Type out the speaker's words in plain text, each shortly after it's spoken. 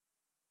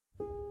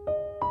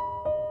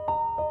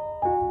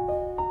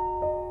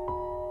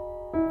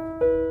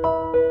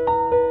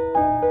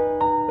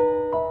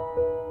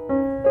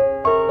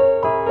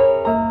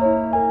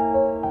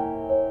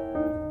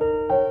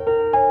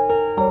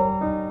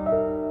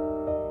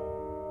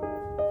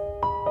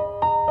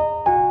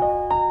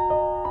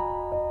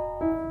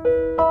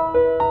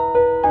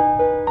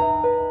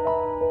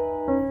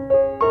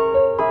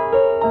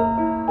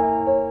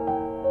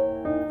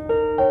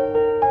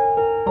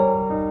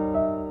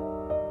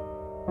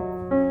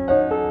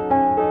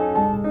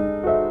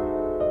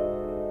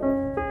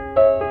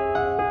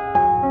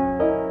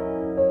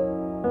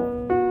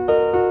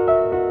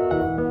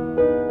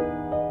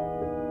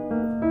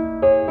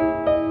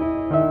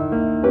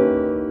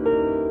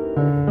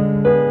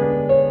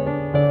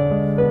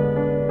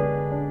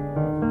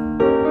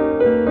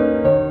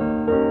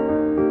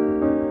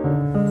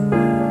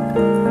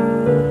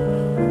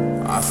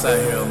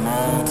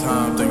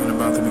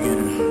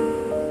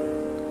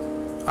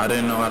I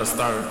didn't know how to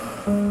start.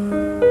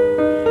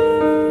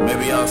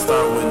 Maybe I'll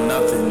start with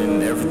nothing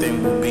and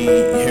everything will be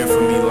here for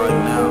me like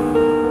now.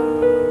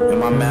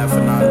 Am I mad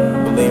for not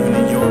believing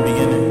in your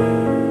beginning?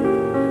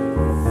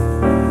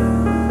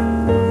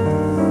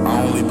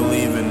 I only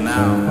believe in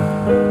now.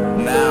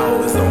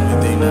 Now is the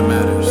only thing that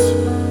matters.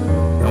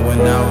 And when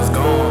now is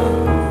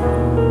gone,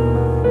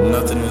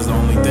 nothing is the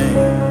only thing.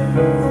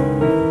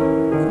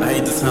 I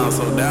hate to sound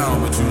so down,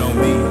 but you know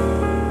me.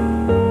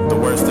 The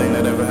worst thing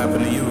that ever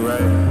happened to you,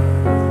 right?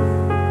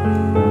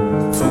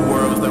 Two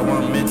worlds that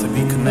weren't meant to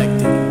be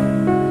connected,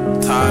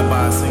 tied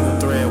by a single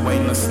thread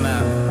waiting to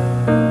snap.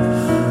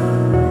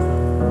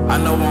 I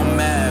know I'm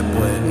mad,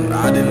 but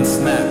I didn't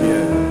snap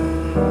yet.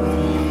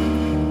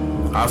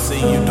 I've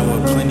seen you do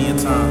it plenty of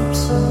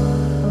times.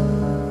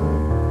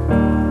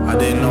 I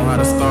didn't know how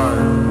to start.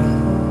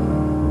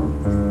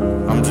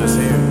 I'm just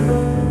here.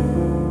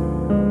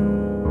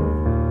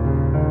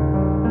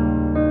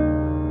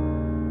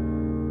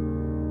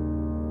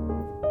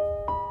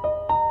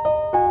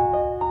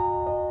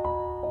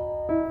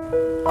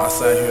 I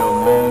sat here a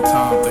long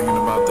time thinking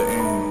about the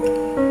end.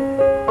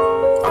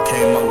 I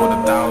came up with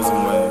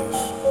 1,000 ways,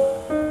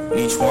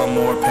 each one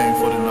more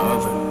painful than the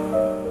other.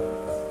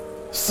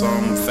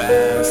 Some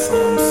fast,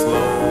 some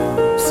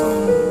slow,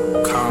 some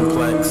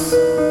complex.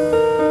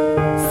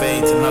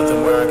 Fade to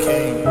nothing where I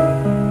came.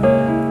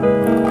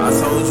 I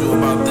told you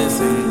about this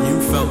and you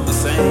felt the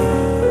same.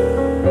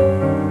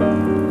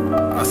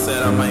 I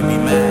said I might be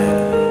mad,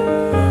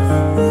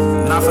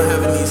 not for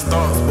having these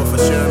thoughts, but for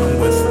sharing them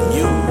with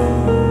you.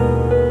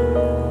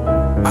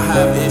 I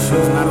have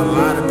issues, not a lot.